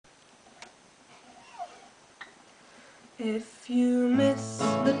If you miss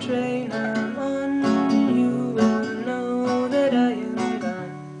the train I'm on, you will know that I am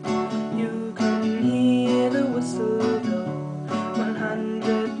gone. You can hear the whistle blow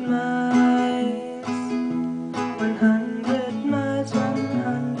 100 miles, 100 miles,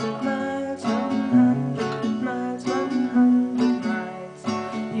 100 miles, 100 miles, 100 miles.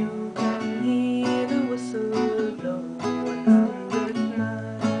 You can hear the whistle blow 100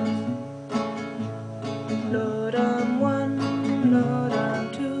 miles. Lord, I'm one, Lord, I'm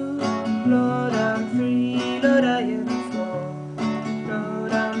two, Lord, I'm three, Lord, I am four,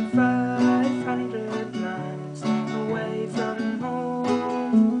 Lord, I'm 500 miles away from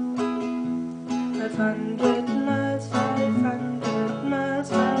home. 500 miles, 500 miles,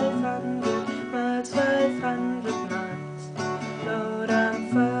 500 miles, 500 miles. Lord, I'm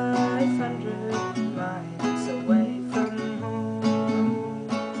 500 miles away from home.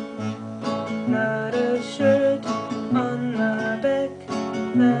 Not a shirt on my back,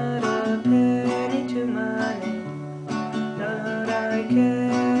 not a penny to my name. Lord, I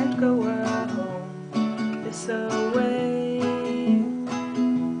can't go home this away,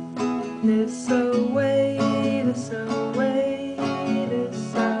 this away, this away,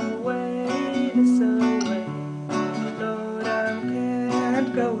 this away, this away. Lord, I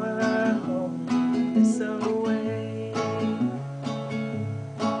can't go home this away.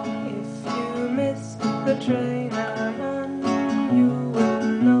 If you miss the train I'm on, you will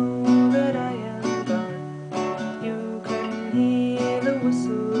know that I am gone. You can hear the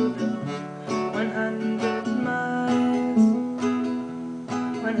whistle blow 100 miles,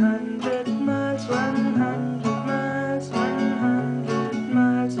 100 miles, 100